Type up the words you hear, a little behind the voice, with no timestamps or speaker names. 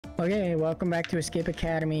Okay, welcome back to Escape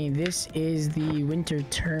Academy. This is the winter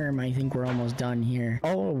term. I think we're almost done here.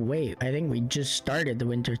 Oh, wait. I think we just started the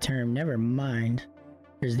winter term. Never mind.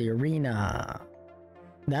 There's the arena.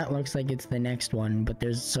 That looks like it's the next one, but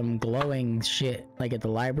there's some glowing shit, like at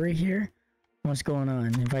the library here. What's going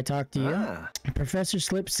on? If I talk to you, Professor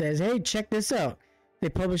Slip says, hey, check this out. They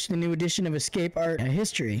published a new edition of Escape Art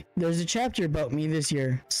History. There's a chapter about me this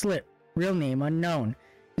year. Slip, real name unknown,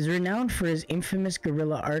 is renowned for his infamous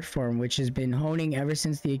guerrilla art form, which has been honing ever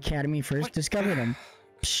since the Academy first discovered him.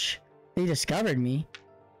 Psh, they discovered me?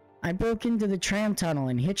 I broke into the tram tunnel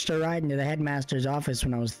and hitched a ride into the headmaster's office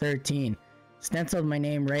when I was 13. Stenciled my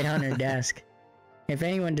name right on her desk. If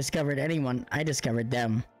anyone discovered anyone, I discovered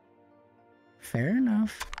them. Fair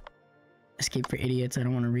enough. Escape for idiots. I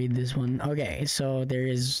don't want to read this one. Okay, so there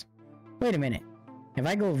is... Wait a minute. If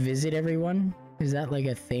I go visit everyone, is that like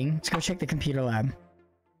a thing? Let's go check the computer lab.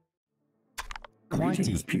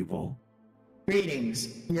 Greetings, pupil.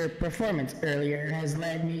 Greetings. Your performance earlier has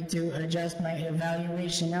led me to adjust my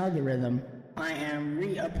evaluation algorithm. I am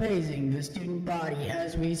reappraising the student body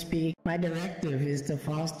as we speak. My directive is to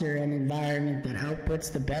foster an environment that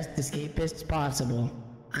outputs the best escapists possible.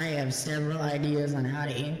 I have several ideas on how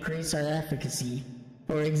to increase our efficacy.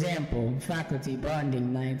 For example, faculty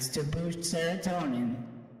bonding nights to boost serotonin,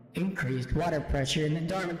 increased water pressure in the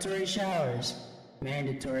dormitory showers,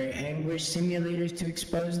 mandatory anguish simulators to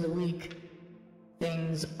expose the weak,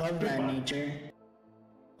 things of that nature.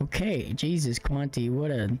 Okay, Jesus, Quanti,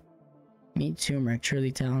 what a... Meet turmeric,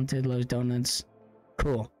 truly talented, loves donuts.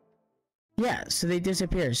 Cool. Yeah, so they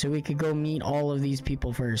disappear, so we could go meet all of these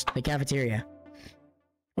people first. The cafeteria.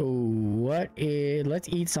 Oh, what is... Let's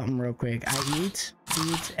eat something real quick. I eat,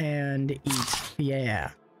 and eat.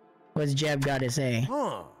 Yeah. What's Jeb got to say?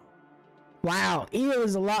 Huh. Wow, Eel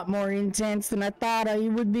is a lot more intense than I thought he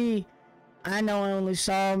would be. I know I only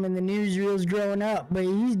saw him in the newsreels growing up, but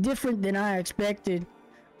he's different than I expected.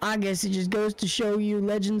 I guess it just goes to show you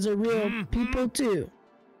legends are real people too.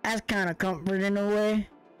 That's kind of comfort in a way.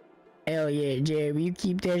 Hell yeah, Jeb, you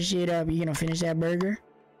keep that shit up. You gonna finish that burger?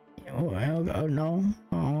 Oh, no.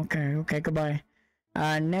 Oh, okay, goodbye.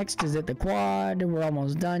 Next is at the quad. We're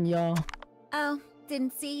almost done, y'all. Oh,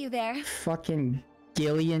 didn't see you there. Fucking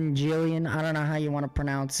Jillian. I don't know how you want to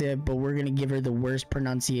pronounce it, but we're gonna give her the worst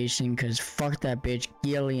pronunciation, cause fuck that bitch,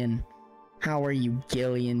 Gillian. How are you,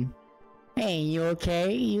 Gillian? Hey, you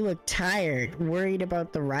okay? You look tired. Worried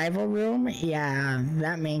about the rival room? Yeah,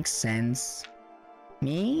 that makes sense.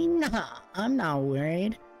 Me? Nah, I'm not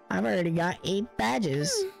worried. I've already got 8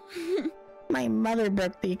 badges. My mother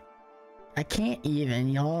broke the... I can't even,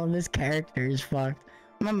 y'all. This character is fucked.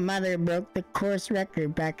 My mother broke the course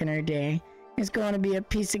record back in her day. It's going to be a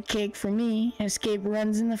piece of cake for me. Escape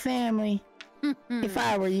runs in the family. If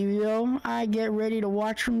I were you, though, I'd get ready to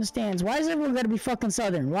watch from the stands. Why is everyone gotta be fucking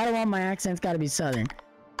southern? Why do all my accents gotta be southern?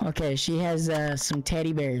 Okay, she has some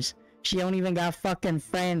teddy bears. She don't even got fucking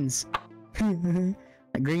friends. The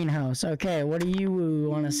greenhouse. Okay, what do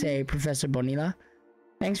you want to say, Professor Bonilla?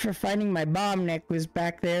 Thanks for finding my bomb necklace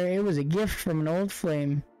back there. It was a gift from an old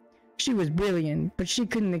flame. She was brilliant, but she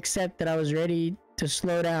couldn't accept that I was ready to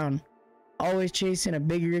slow down. Always chasing a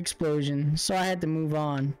bigger explosion, so I had to move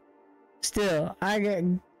on. Still, I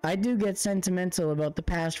do get sentimental about the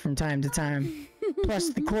past from time to time. Plus,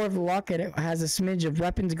 the core of the locket has a smidge of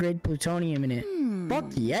weapons-grade plutonium in it.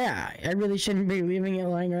 Fuck yeah! I really shouldn't be leaving it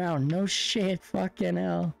lying around. No shit, fucking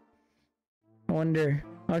hell. I wonder...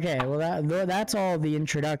 Okay, well that's all the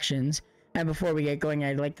introductions. And before we get going,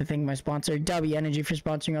 I'd like to thank my sponsor, W Energy, for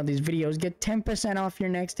sponsoring all these videos. Get 10% off your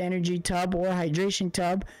next energy tub or hydration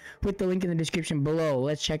tub with the link in the description below.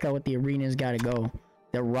 Let's check out what the arena's gotta go.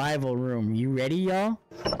 The rival room. You ready, y'all?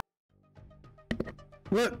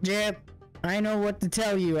 Look, Jeb, I know what to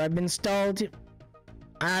tell you.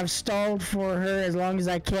 I've stalled for her as long as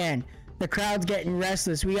I can. The crowd's getting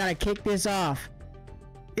restless. We gotta kick this off.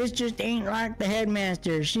 This just ain't like the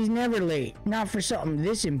headmaster. She's never late. Not for something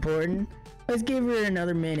this important. Let's give her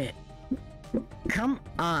another minute. Come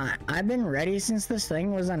on. I've been ready since this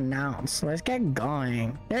thing was announced. Let's get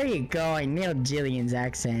going. There you go. I nailed Jillian's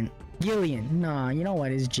accent. Gillian. Nah, you know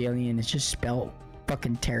what is Jillian? It's just spelled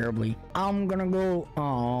fucking terribly. I'm gonna go...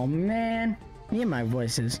 Oh, man. Me and my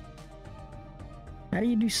voices. How do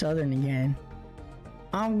you do Southern again?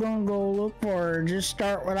 I'm gonna go look for her. Just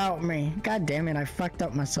start without me. God damn it, I fucked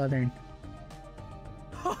up my Southern.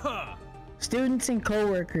 Students and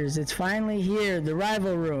co-workers, it's finally here. The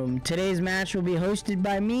rival room. Today's match will be hosted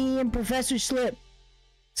by me and Professor Slip.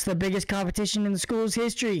 It's the biggest competition in the school's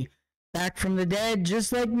history. Back from the dead,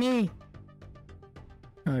 just like me.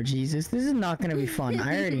 Oh Jesus, this is not gonna be fun.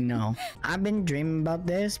 I already know. I've been dreaming about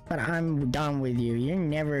this, but I'm done with you. You're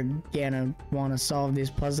never gonna wanna solve this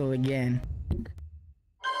puzzle again.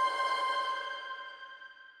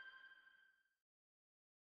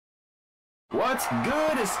 What's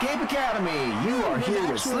good, Escape Academy? You are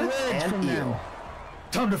here with Slip and Eel.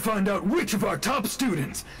 Time to find out which of our top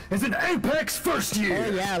students is in Apex first year.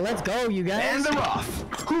 Oh yeah, let's go, you guys. And they're off.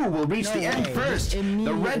 Who will reach the end first?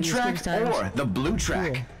 The red track or the blue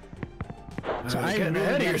track? Cool. So You're getting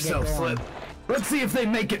ahead of yourself, Slip. Let's see if they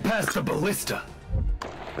make it past the ballista.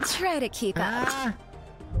 Try to keep up. Ah!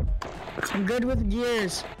 I'm good with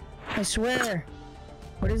gears. I swear.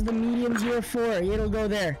 What is the medium gear for? It'll go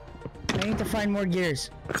there. I need to find more gears.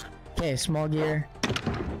 Okay, small gear.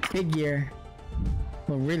 Big gear.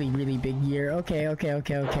 Well, really, really big gear. Okay.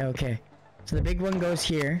 So the big one goes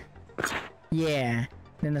here. Yeah.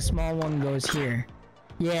 Then the small one goes here.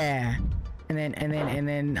 Yeah. And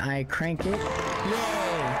then I crank it. Yay!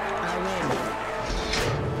 I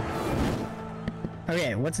win.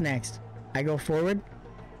 Okay, what's next? I go forward.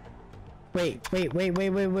 Wait. I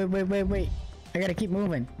gotta keep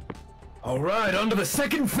moving. Alright, on to the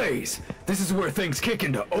second phase. This is where things kick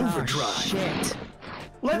into overdrive. Oh, shit.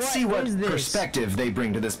 Let's see what is this? perspective they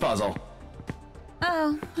bring to this puzzle.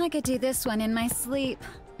 Oh, I could do this one in my sleep.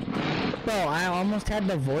 Bro, I almost had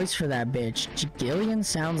the voice for that bitch. Gillian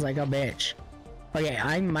sounds like a bitch. Okay,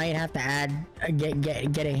 I might have to add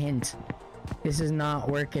get a hint. This is not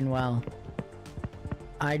working well.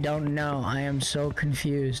 I don't know. I am so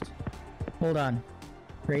confused. Hold on.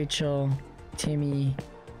 Rachel, Timmy,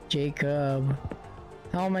 Jacob.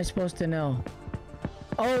 How am I supposed to know?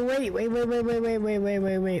 Oh wait. What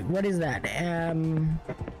is that?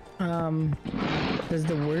 Does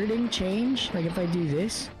the wording change? Like if I do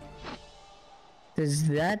this? Does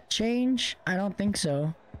that change? I don't think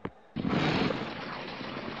so. Come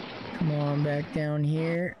on, back down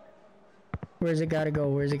here. Where's it gotta go?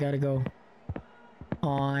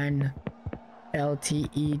 On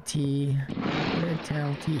LTET.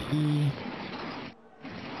 LTE.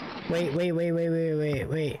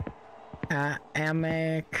 Wait.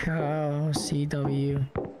 Amico CW.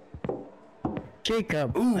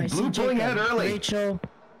 Jacob. Ooh, I see blue pulling out early. Rachel,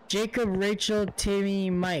 Timmy,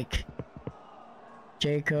 Mike.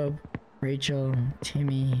 Jacob, Rachel,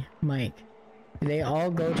 Timmy, Mike. They all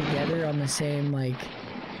go together on the same, like...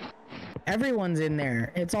 Everyone's in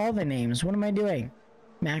there. It's all the names. What am I doing?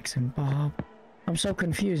 Max and Bob. I'm so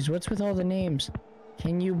confused. What's with all the names?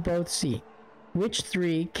 Can you both see? Which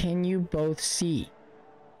three can you both see?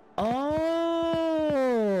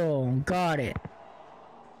 Oh, got it.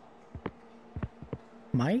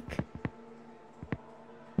 Mike?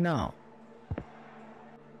 No.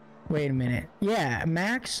 Wait a minute. Yeah,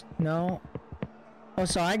 Max? No. Oh,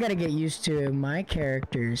 so I gotta get used to my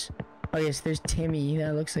characters. Oh, yes, there's Timmy.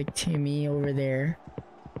 That looks like Timmy over there.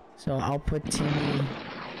 So I'll put Timmy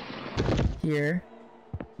here.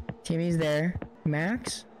 Timmy's there.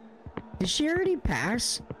 Max? Did she already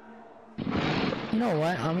pass? You know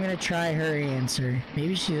what? I'm gonna try her answer.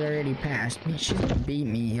 Maybe she's already passed. She's gonna beat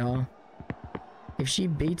me, y'all. If she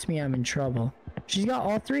beats me, I'm in trouble. She's got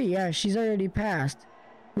all three. Yeah, she's already passed.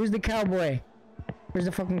 Who's the cowboy? Where's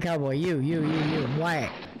the fucking cowboy? You.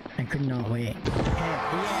 Wyatt. I could not wait.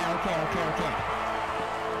 Yeah, okay.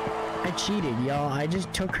 I cheated, y'all. I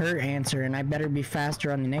just took her answer, and I better be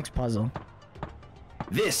faster on the next puzzle.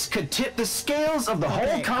 This could tip the scales of the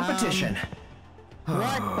whole competition.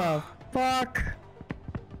 What the fuck?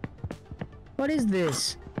 What is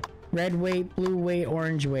this? Red weight, blue weight,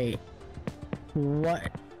 orange weight.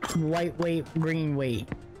 What? White weight, green weight.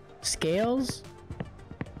 Scales?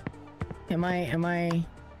 Am I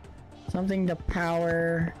something to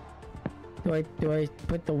power? Do I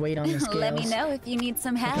put the weight on the scales? Let me know if you need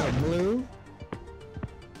some help. Okay, blue.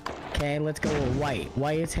 Okay, let's go with white.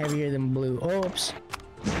 White is heavier than blue. Oops.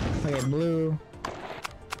 Okay, blue.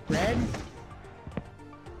 Red?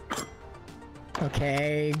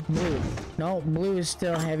 Okay, blue. No, blue is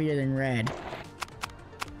still heavier than red.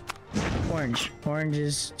 Orange. Orange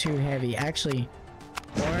is too heavy. Actually,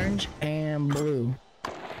 orange and blue.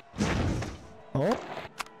 Oh.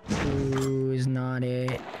 Blue is not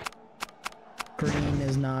it. Green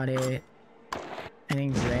is not it. I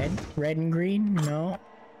think red. Red and green? No.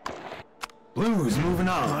 Blue's moving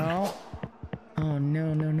on. No. Oh no.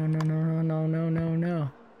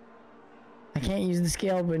 I can't use the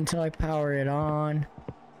scale but until I power it on.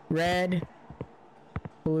 Red,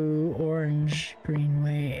 blue, orange, green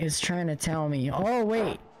way. It's trying to tell me. Oh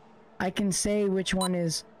wait. I can say which one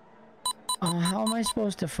is... Oh, how am I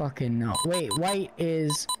supposed to fucking know? Wait, white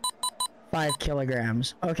is 5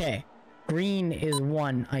 kilograms. Okay. Green is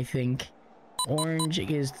 1, I think. Orange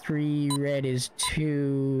is 3, red is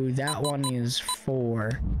 2, that one is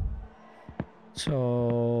 4.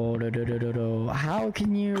 So, how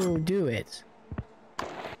can you do it?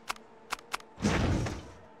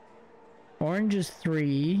 Orange is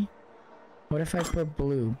 3. What if I put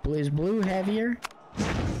blue? Is blue heavier?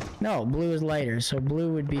 No, blue is lighter, so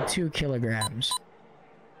blue would be 2 kilograms.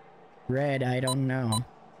 Red, I don't know.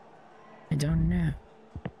 I don't know.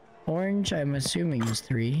 Orange, I'm assuming is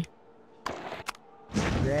 3.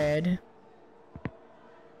 Red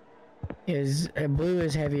is... blue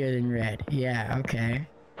is heavier than red. Yeah, okay.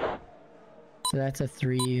 So that's a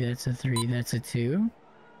 3, that's a 3, that's a 2.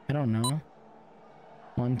 I don't know.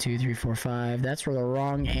 1, 2, 3, 4, 5. That's for the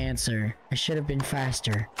wrong answer. I should have been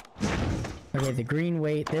faster. Okay, the green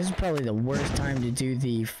weight. This is probably the worst time to do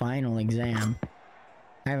the final exam.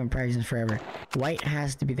 I haven't practiced in forever. White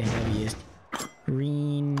has to be the heaviest.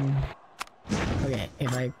 Green. Okay,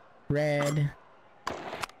 if I... red.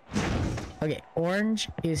 Okay, orange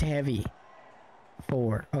is heavy.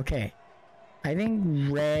 4. Okay. I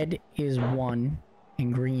think red is 1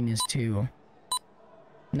 and green is 2.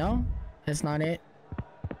 No? That's not it?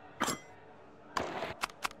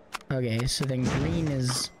 Okay, so then green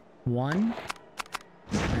is 1.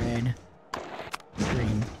 Red.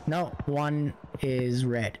 Green. No, 1 is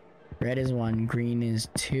red. Red is 1, green is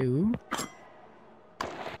 2.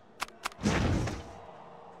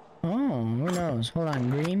 Oh, who knows? Hold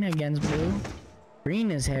on, green against blue?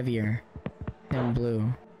 Green is heavier than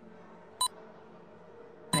blue.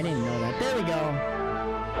 I didn't know that. There we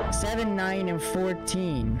go. 7, 9, and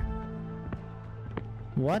 14.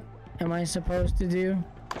 What am I supposed to do?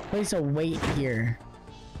 Place a weight here.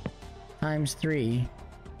 Times 3.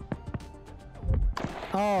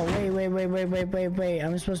 Oh, wait.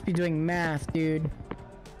 I'm supposed to be doing math, dude.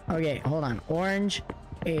 Okay, hold on. Orange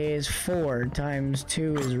is 4 times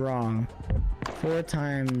 2 is wrong. 4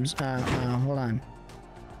 times, hold on.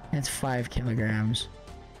 That's 5 kilograms.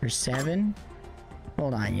 Or 7?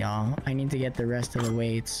 Hold on, y'all. I need to get the rest of the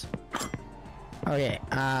weights. Okay,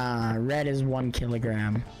 red is 1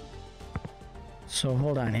 kilogram. So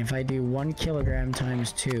hold on, if I do 1 kilogram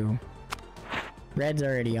times 2, red's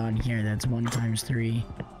already on here, that's 1 times 3.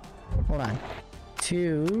 Hold on.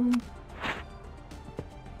 2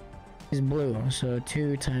 is blue, so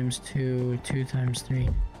 2 times 2, 2 times 3.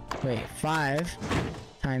 Wait, 5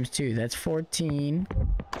 times 2, that's 14.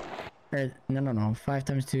 Or, no, 5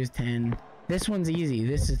 times 2 is 10. This one's easy,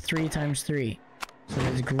 this is 3 times 3. So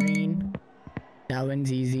there's green, that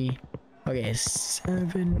one's easy. Okay,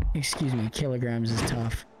 7, excuse me, kilograms is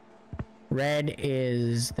tough. Red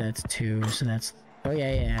is, that's 2, so that's, oh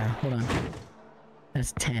yeah, hold on.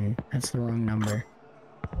 That's 10, that's the wrong number.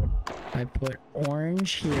 I put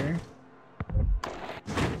orange here.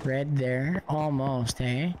 Red there, almost,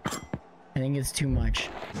 hey? I think it's too much.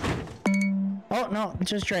 Oh, no,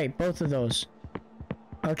 just right, both of those.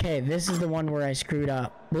 Okay, this is the one where I screwed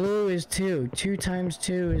up. Blue is 2, 2 times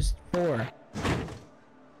 2 is 4.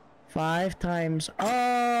 5 times...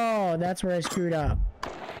 Oh, that's where I screwed up.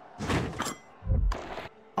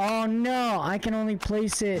 Oh no, I can only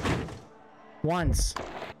place it once.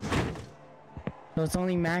 So it's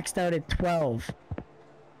only maxed out at 12.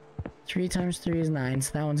 3 times 3 is 9,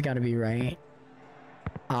 so that one's gotta be right.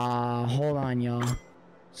 Hold on, y'all.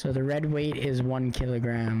 So the red weight is 1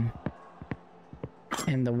 kilogram.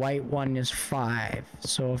 And the white one is 5.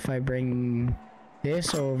 So if I bring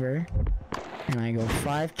this over... and I go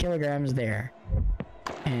 5 kilograms there.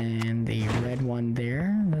 And the red one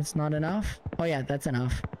there. That's not enough? Oh yeah, that's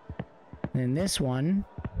enough. And then this one.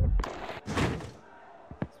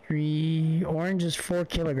 3... Orange is 4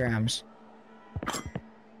 kilograms.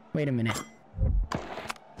 Wait a minute.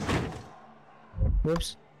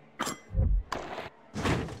 Whoops.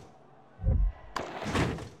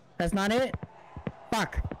 That's not it?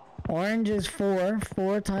 Fuck. Orange is 4.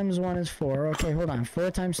 4 times 1 is 4. Okay, hold on.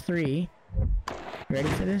 4 times 3... Ready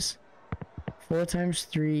for this? 4 times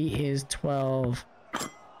 3 is 12.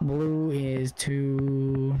 Blue is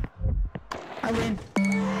 2. I win.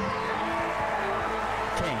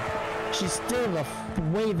 Okay. She's still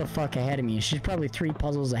way the fuck ahead of me. She's probably 3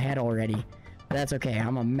 puzzles ahead already. But that's okay.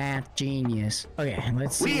 I'm a math genius. Okay,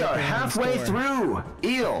 let's see. We are halfway through.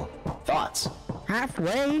 Eel, thoughts?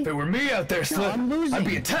 Halfway? If it were me out there, Slip, I'd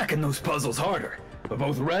be attacking those puzzles harder. But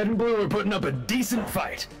both red and blue are putting up a decent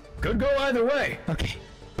fight. Could go either way. Okay.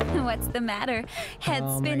 What's the matter? Head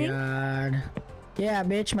spinning? Oh my god. Yeah,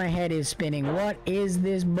 bitch, my head is spinning. What is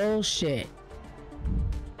this bullshit?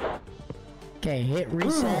 Okay, hit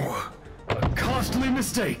reset. Ooh, a costly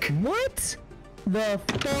mistake. What the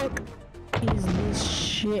fuck is this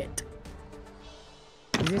shit?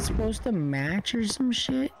 Is it supposed to match or some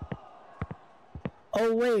shit?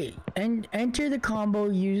 Oh wait, and enter the combo,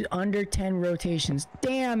 use under 10 rotations.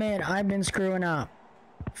 Damn it, I've been screwing up.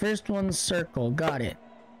 First one's circle, got it.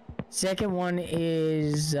 Second one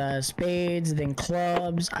is spades, then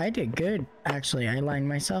clubs. I did good, actually. I lined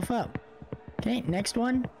myself up. Okay, next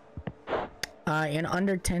one. In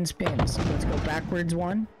under 10 spins. Let's go backwards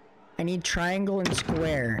one. I need triangle and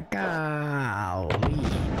square. Golly.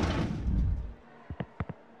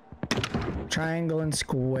 Triangle and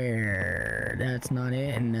square. That's not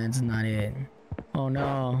it, and that's not it. Oh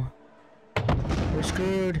no. We're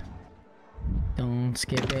screwed. Don't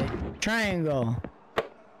skip it. Triangle.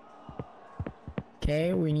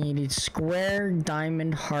 Okay, we needed square,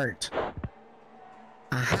 diamond, heart.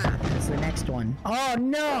 Aha, that's the next one. Oh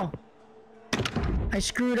no! I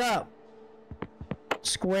screwed up.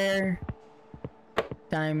 Square,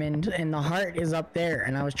 diamond, and the heart is up there,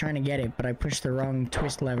 and I was trying to get it, but I pushed the wrong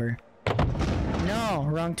twist lever. No,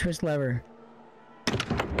 wrong twist lever.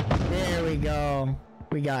 There we go.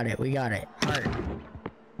 We got it, we got it. Heart.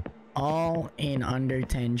 All in under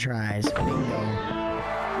 10 tries. Bingo.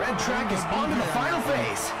 Red track is on to the final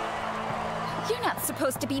phase. You're not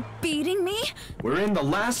supposed to be beating me. We're in the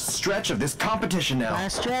last stretch of this competition now.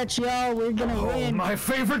 Last stretch, y'all. We're gonna win. My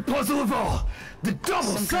favorite puzzle of all, the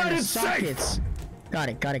double-sided safe. Got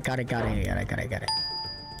it.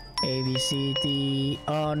 A, B, C, D.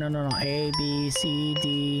 Oh, no. A, B, C,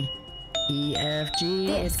 D, E, F,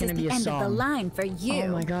 G. It's gonna be a song. This is the end of the line for you. Oh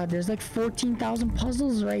my god, there's like 14,000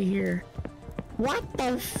 puzzles right here. What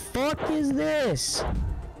the fuck is this?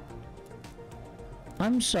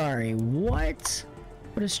 I'm sorry, what?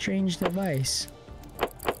 What a strange device.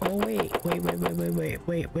 Oh wait. What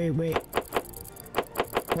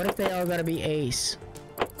if they all gotta be ace?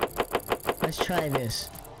 Let's try this.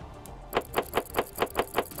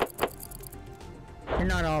 They're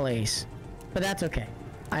not all ace, but that's okay.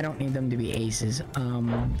 I don't need them to be aces.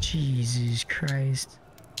 Jesus Christ.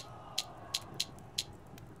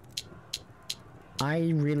 I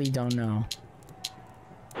really don't know.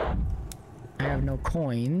 I have no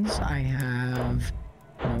coins. I have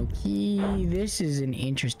no key. This is an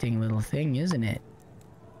interesting little thing, isn't it?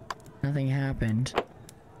 Nothing happened.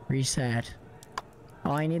 Reset.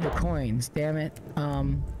 Oh, I need the coins. Damn it.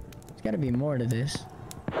 There's gotta be more to this.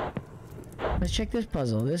 Let's check this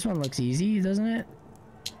puzzle. This one looks easy, doesn't it?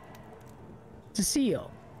 It's a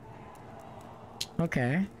seal.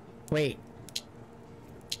 Okay. Wait.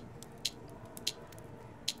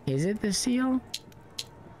 Is it the seal?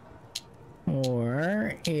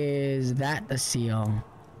 Or is that the seal?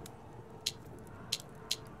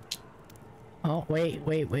 Oh, wait.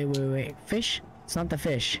 Fish? It's not the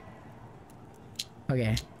fish.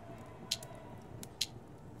 Okay.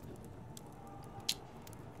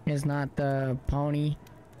 It's not the pony.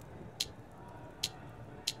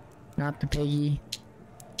 Not the piggy.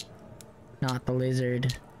 Not the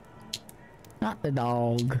lizard. Not the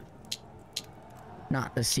dog.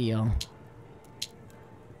 Not the seal.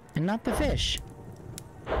 And not the fish.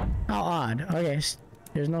 How odd. Okay,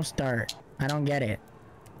 there's no start. I don't get it.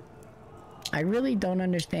 I really don't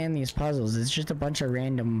understand these puzzles. It's just a bunch of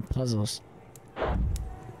random puzzles.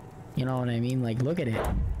 You know what I mean? Like, look at it.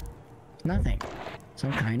 It's nothing.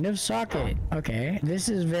 Some kind of socket. Okay, this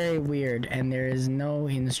is very weird, and there is no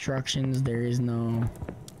instructions. There is no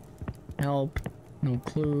help. No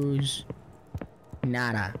clues.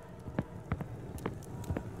 Nada.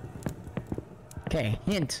 Okay,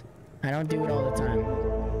 hint. I don't do it all the time.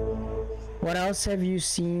 What else have you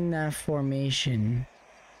seen that formation?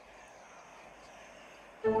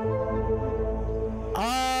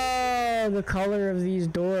 Oh, the color of these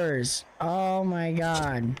doors. Oh my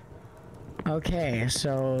god. Okay,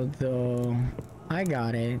 so I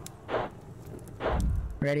got it.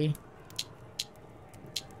 Ready?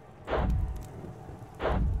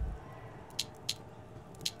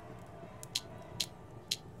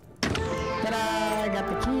 Ta-da! I got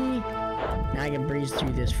the key. Now I can breeze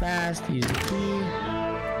through this fast. Use the key.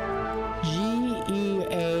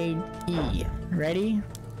 G-E-A-E. Ready?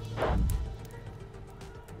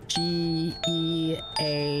 G-E-A-E.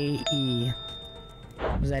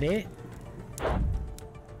 Was that it?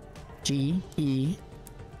 G-E-A-E-D.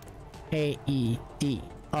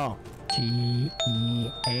 Oh.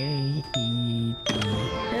 G-E-A-E-D.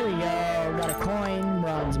 There we go. Got a coin.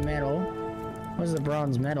 Bronze medal. What's the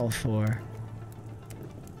bronze medal for?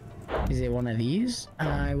 Is it one of these?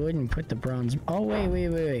 I wouldn't put the bronze... Oh,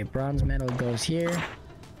 wait. Bronze medal goes here.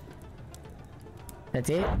 That's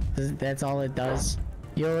it? That's all it does?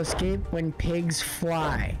 You'll escape when pigs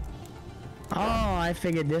fly. Oh, I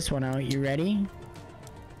figured this one out. You ready?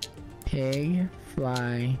 Pig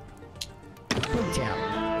fly, pigtail.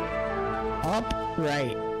 Up,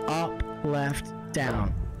 right, up, left,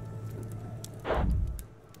 down.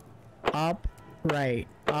 Up, right,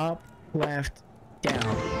 up, left,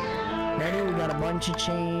 down. Ready? We got a bunch of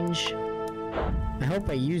change. I hope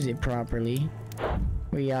I use it properly.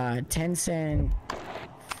 We got 10 cent,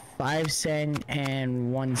 5 cent,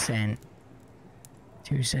 and 1 cent.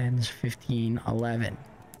 2 cents, 15, 11.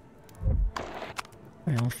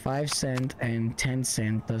 Well, 5 cent and 10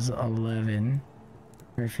 cent does 11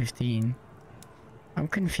 or 15. I'm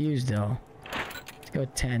confused though. Let's go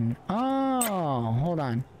 10. Oh, hold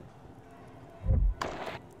on.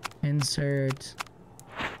 Insert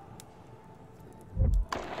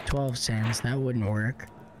 12 cents. That wouldn't work.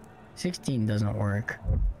 16 doesn't work.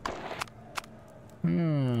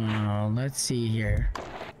 Let's see here.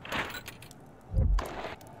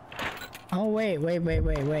 Oh, wait.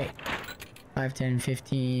 5, 10,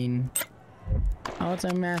 15. Oh, it's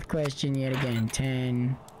a math question yet again.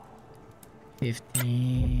 10,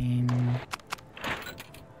 15.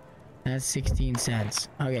 That's 16 cents.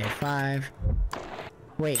 Okay, 5.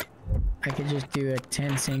 Wait, I could just do a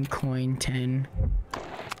 10 cent coin, 10,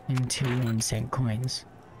 and 2 1 cent coins.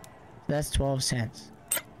 So that's 12 cents.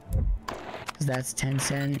 So that's 10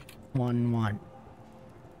 cent, 1, 1.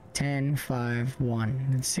 10, 5, 1.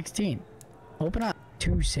 That's 16. Open up.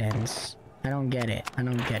 2 cents. I don't get it.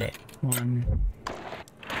 1.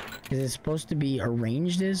 Is it supposed to be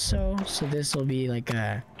arranged as so? So this will be like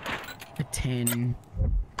a 10.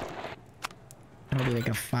 That'll be like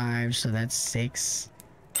a 5, so that's 6.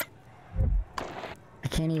 I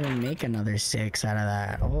can't even make another 6 out of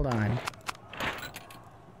that. Hold on.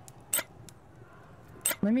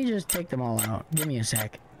 Let me just take them all out. Give me a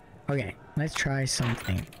sec. Okay, let's try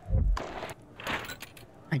something.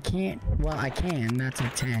 I can't. Well, I can. That's a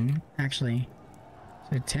 10, actually.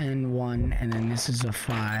 So 10, 1, and then this is a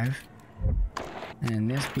 5.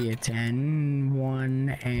 And this be a 10, 1,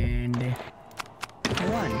 and 1.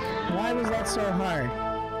 Why was that so hard?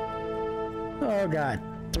 Oh god.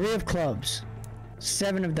 3 of clubs.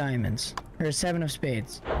 7 of diamonds. Or 7 of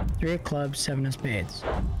spades. 3 of clubs, 7 of spades.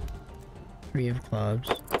 3 of clubs.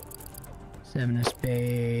 7 of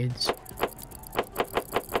spades.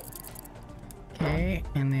 Okay,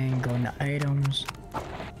 and then go into items.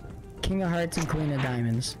 King of hearts and queen of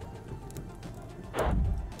diamonds.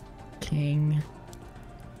 King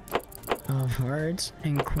of hearts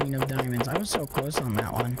and queen of diamonds. I was so close on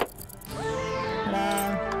that one.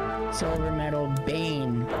 Ta-da! Silver medal,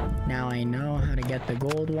 Bane. Now I know how to get the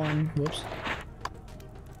gold one. Whoops.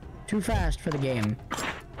 Too fast for the game.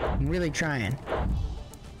 I'm really trying.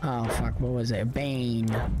 Oh fuck, what was it? Bane.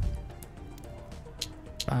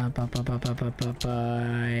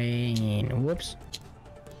 Bane. Whoops.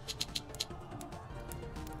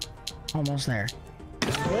 Almost there.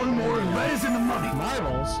 One more red is in the money.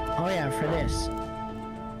 Marbles? Oh yeah, for this.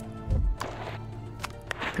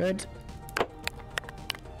 Good.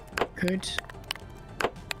 Good.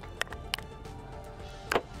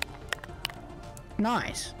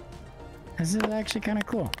 Nice. This is actually kind of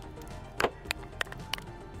cool.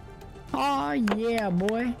 Oh yeah,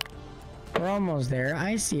 boy. We're almost there.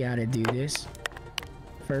 I see how to do this.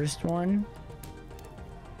 First one.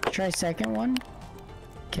 Try second one.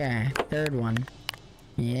 Okay, third one.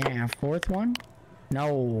 Yeah, fourth one.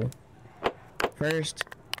 No. First.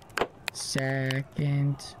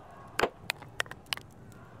 Second.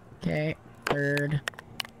 Okay, third.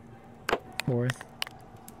 Fourth.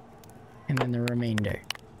 And then the remainder.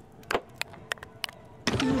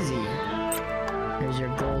 Easy. There's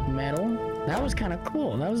your gold medal. That was kind of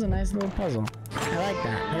cool. That was a nice little puzzle. I like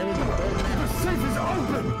that. There we go. Gold medal. The safe is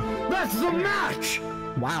open! That's the match!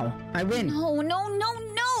 Wow. I win. No.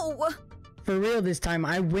 For real this time,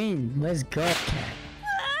 I win. Let's go, cat.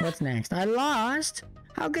 What's next? I lost?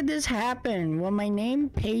 How could this happen? Will the name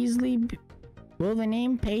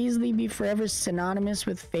Paisley be forever synonymous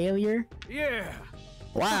with failure? Yeah.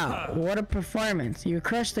 Wow, what a performance. You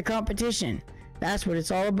crushed the competition. That's what it's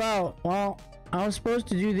all about. Well, I was supposed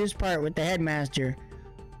to do this part with the headmaster,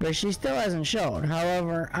 but she still hasn't showed.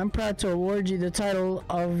 However, I'm proud to award you the title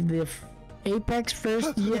of the Apex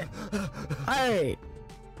First Year. Hey,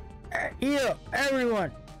 yeah,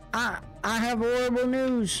 everyone. I have horrible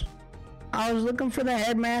news. I was looking for the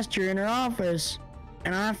headmaster in her office,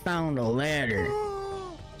 and I found a letter.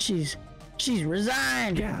 She's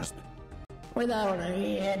resigned. Gasp. Without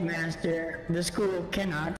a headmaster, the school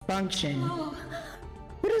cannot function.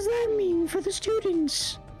 What does that mean for the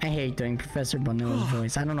students? I hate doing Professor Bono's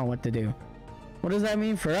voice. I don't know what to do. What does that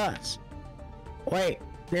mean for us? Wait,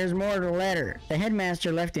 there's more to the letter. The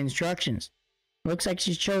headmaster left instructions. Looks like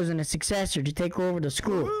she's chosen a successor to take over the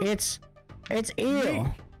school. It's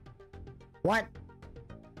ill. What?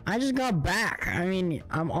 I just got back. I mean,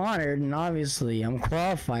 I'm honored and obviously I'm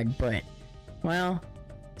qualified, but, well,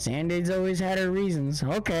 Sandade's always had her reasons.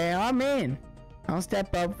 Okay, I'm in. I'll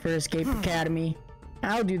step up for Escape Academy.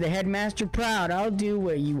 I'll do the headmaster proud. I'll do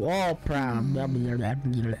what you all proud. Blah, blah, blah,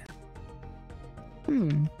 blah,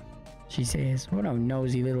 blah. She says, what a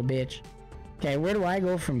nosy little bitch. Okay, where do I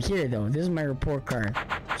go from here, though? This is my report card.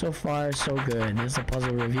 So far, so good. This is a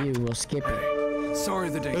puzzle review. We'll skip it. Sorry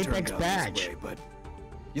the day Apex turned out badge. this way, but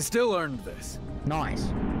you still earned this.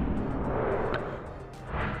 Nice.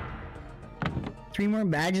 3 more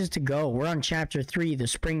badges to go. We're on chapter 3, the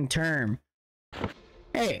spring term.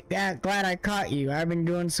 Hey, glad I caught you. I've been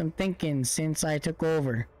doing some thinking since I took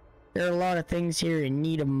over. There are a lot of things here in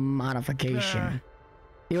need of modification.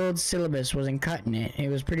 The old syllabus wasn't cutting it. It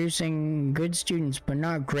was producing good students, but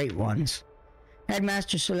not great ones.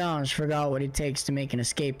 Headmaster Solange forgot what it takes to make an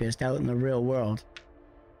escapist out in the real world.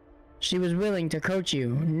 She was willing to coach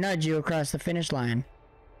you, nudge you across the finish line.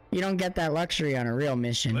 You don't get that luxury on a real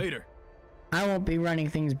mission. Later. I won't be running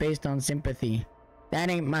things based on sympathy. That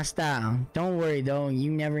ain't my style. Don't worry though, you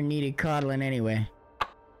never needed coddling anyway.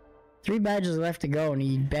 3 badges left to go, and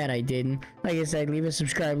you bet I didn't. Like I said, leave a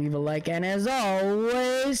subscribe, leave a like, and as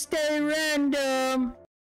always, stay random!